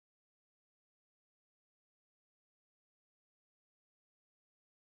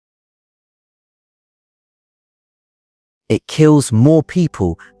It kills more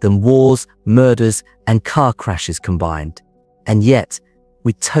people than wars, murders, and car crashes combined. And yet,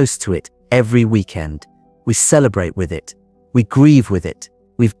 we toast to it every weekend. We celebrate with it. We grieve with it.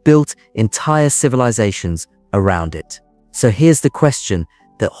 We've built entire civilizations around it. So here's the question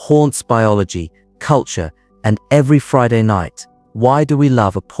that haunts biology, culture, and every Friday night. Why do we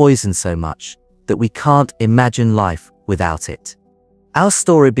love a poison so much that we can't imagine life without it? Our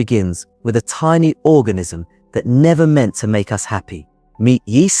story begins with a tiny organism that never meant to make us happy. Meet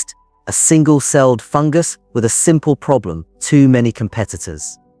yeast, a single-celled fungus with a simple problem: too many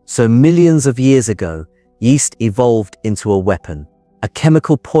competitors. So millions of years ago, yeast evolved into a weapon, a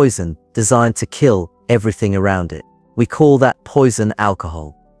chemical poison designed to kill everything around it. We call that poison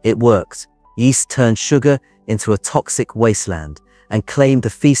alcohol. It worked. Yeast turned sugar into a toxic wasteland and claimed the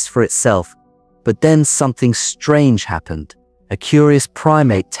feast for itself. But then something strange happened. A curious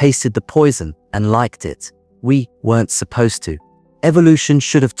primate tasted the poison and liked it. We weren't supposed to. Evolution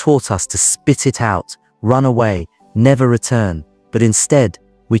should have taught us to spit it out, run away, never return. But instead,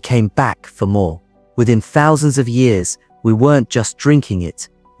 we came back for more. Within thousands of years, we weren't just drinking it,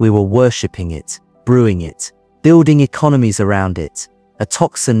 we were worshipping it, brewing it, building economies around it. A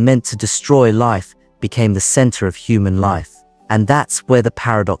toxin meant to destroy life became the center of human life. And that's where the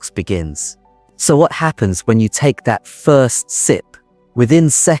paradox begins. So what happens when you take that first sip?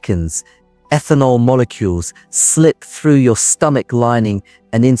 Within seconds, ethanol molecules slip through your stomach lining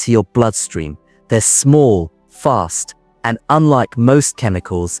and into your bloodstream. They're small, fast, and unlike most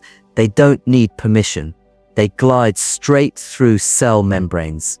chemicals, they don't need permission. They glide straight through cell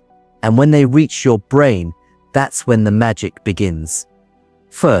membranes. And when they reach your brain, that's when the magic begins.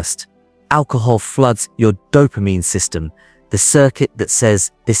 First, alcohol floods your dopamine system, the circuit that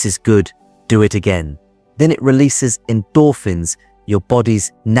says, "This is good, do it again." Then it releases endorphins, your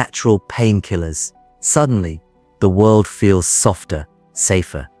body's natural painkillers. Suddenly, the world feels softer,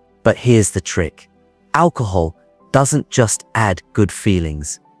 safer. But here's the trick. Alcohol doesn't just add good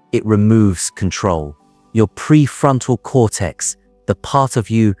feelings, it removes control. Your prefrontal cortex, the part of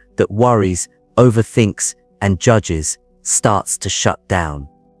you that worries, overthinks, and judges, starts to shut down.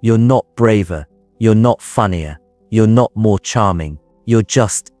 You're not braver, you're not funnier, you're not more charming, you're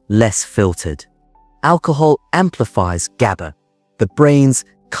just less filtered. Alcohol amplifies GABA, the brain's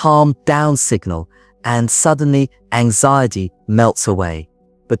calm down signal, and suddenly anxiety melts away.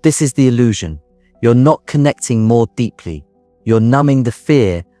 But this is the illusion. You're not connecting more deeply. You're numbing the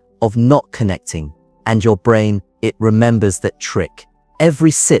fear of not connecting. And your brain, it remembers that trick.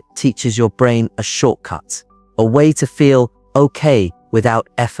 Every sip teaches your brain a shortcut, a way to feel okay without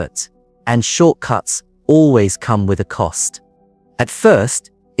effort. And shortcuts always come with a cost. At first,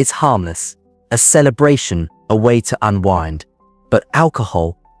 it's harmless, a celebration, a way to unwind. But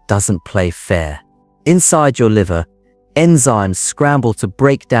alcohol doesn't play fair. Inside your liver, enzymes scramble to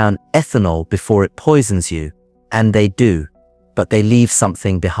break down ethanol before it poisons you. And they do, but they leave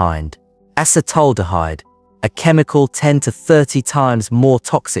something behind. Acetaldehyde, a chemical 10 to 30 times more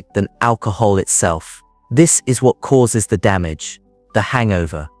toxic than alcohol itself. This is what causes the damage, the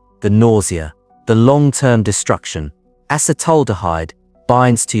hangover, the nausea, the long-term destruction. Acetaldehyde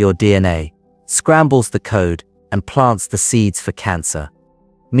binds to your DNA, scrambles the code, and plants the seeds for cancer.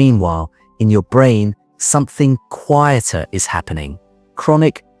 Meanwhile, in your brain, something quieter is happening.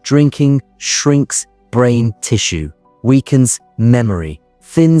 Chronic drinking shrinks brain tissue, weakens memory,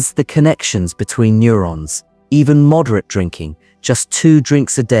 thins the connections between neurons. Even moderate drinking, just 2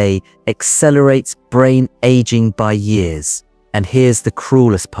 drinks a day, accelerates brain aging by years. And here's the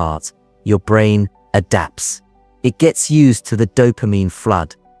cruelest part. Your brain adapts. It gets used to the dopamine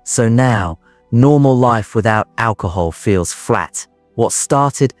flood. So now, normal life without alcohol feels flat. What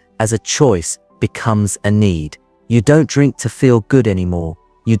started as a choice becomes a need. You don't drink to feel good anymore.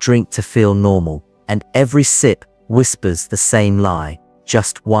 You drink to feel normal. And every sip whispers the same lie.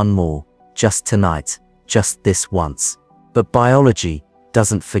 Just one more. Just tonight. Just this once. But biology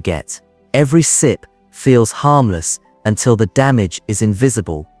doesn't forget. Every sip feels harmless until the damage is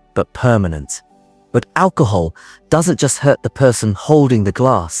invisible but permanent. But alcohol doesn't just hurt the person holding the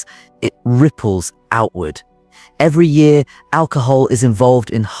glass, it ripples outward. Every year, alcohol is involved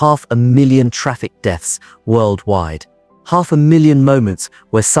in 500,000 traffic deaths worldwide. 500,000 moments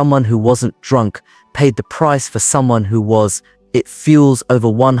where someone who wasn't drunk paid the price for someone who was. It fuels over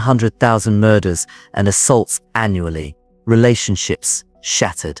 100,000 murders and assaults annually. Relationships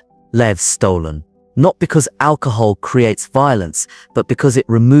shattered, lives stolen. Not because alcohol creates violence, but because it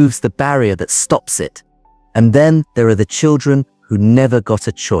removes the barrier that stops it. And then there are the children who never got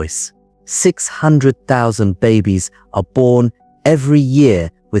a choice. 600,000 babies are born every year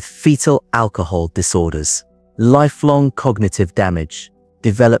with fetal alcohol disorders. lifelong cognitive damage,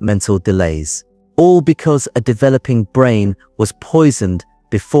 developmental delays, all because a developing brain was poisoned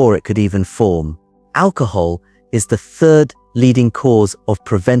before it could even form. Alcohol is the third leading cause of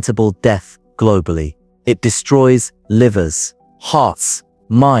preventable death globally. It destroys livers, hearts,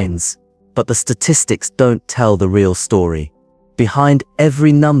 minds, but the statistics don't tell the real story. Behind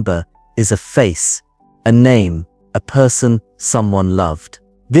every number is a face, a name, a person someone loved.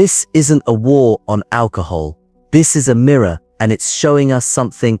 This isn't a war on alcohol. This is a mirror, and it's showing us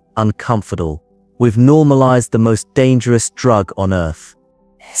something uncomfortable. We've normalized the most dangerous drug on earth.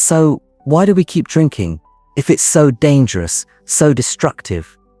 So, why do we keep drinking? If it's so dangerous, so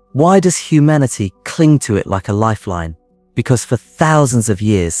destructive, why does humanity cling to it like a lifeline? Because for thousands of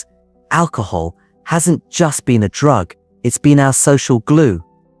years, alcohol hasn't just been a drug, it's been our social glue.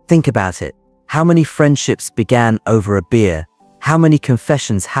 Think about it. How many friendships began over a beer? How many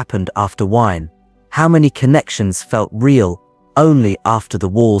confessions happened after wine? How many connections felt real only after the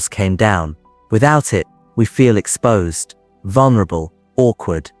walls came down? Without it, we feel exposed, vulnerable,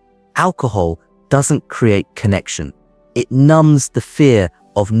 awkward. Alcohol doesn't create connection. It numbs the fear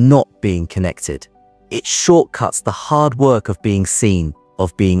of not being connected. It shortcuts the hard work of being seen,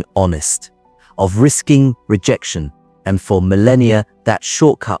 of being honest, of risking rejection. And for millennia, that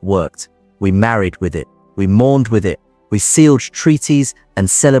shortcut worked. We married with it. We mourned with it. We sealed treaties and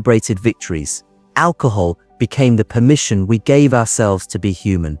celebrated victories. Alcohol became the permission we gave ourselves to be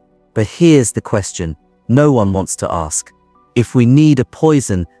human. But here's the question no one wants to ask. If we need a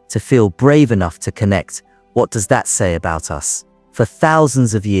poison to feel brave enough to connect, what does that say about us? For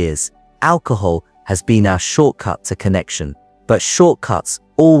thousands of years, alcohol has been our shortcut to connection. But shortcuts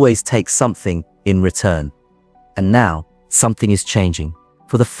always take something in return. And now, something is changing.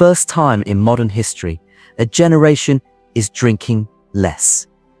 For the first time in modern history, a generation is drinking less.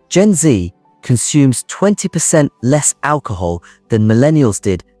 Gen Z consumes 20% less alcohol than millennials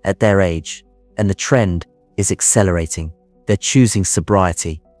did at their age, and the trend is accelerating. They're choosing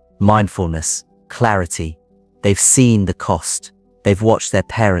sobriety, mindfulness, clarity. They've seen the cost. They've watched their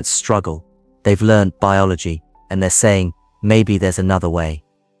parents struggle. They've learned biology, and they're saying, maybe there's another way.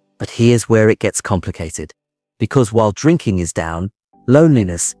 But here's where it gets complicated. Because while drinking is down,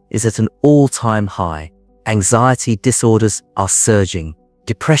 loneliness is at an all-time high. Anxiety disorders are surging.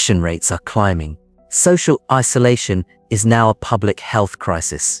 Depression rates are climbing. Social isolation is now a public health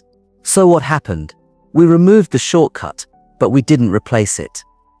crisis. So what happened? We removed the shortcut, but we didn't replace it.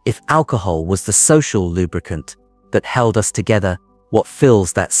 If alcohol was the social lubricant that held us together, what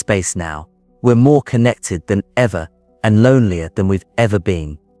fills that space now? We're more connected than ever and lonelier than we've ever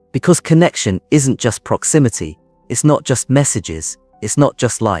been. Because connection isn't just proximity, it's not just messages, it's not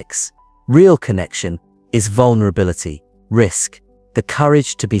just likes. Real connection is vulnerability, risk, the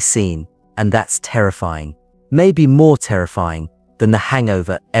courage to be seen, and that's terrifying. Maybe more terrifying than the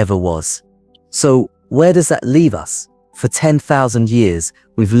hangover ever was. So where does that leave us? For 10,000 years,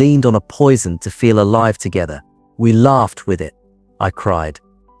 we've leaned on a poison to feel alive together. We laughed with it. I cried.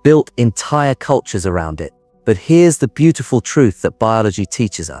 Built entire cultures around it. But here's the beautiful truth that biology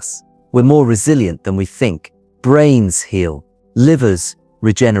teaches us. We're more resilient than we think. Brains heal. Livers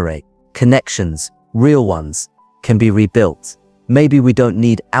regenerate. Connections, real ones, can be rebuilt. Maybe we don't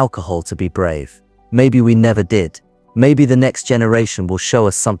need alcohol to be brave. Maybe we never did. Maybe the next generation will show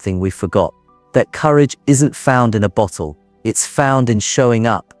us something we forgot. That courage isn't found in a bottle. It's found in showing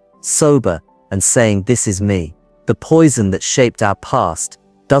up, sober, and saying, this is me. The poison that shaped our past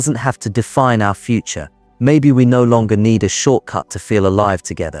doesn't have to define our future. Maybe we no longer need a shortcut to feel alive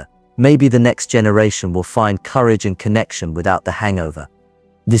together. Maybe the next generation will find courage and connection without the hangover.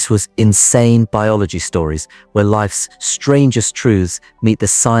 This was Insane Biology Stories, where life's strangest truths meet the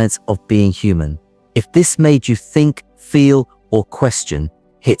science of being human. If this made you think, feel, or question,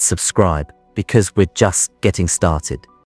 hit subscribe, because we're just getting started.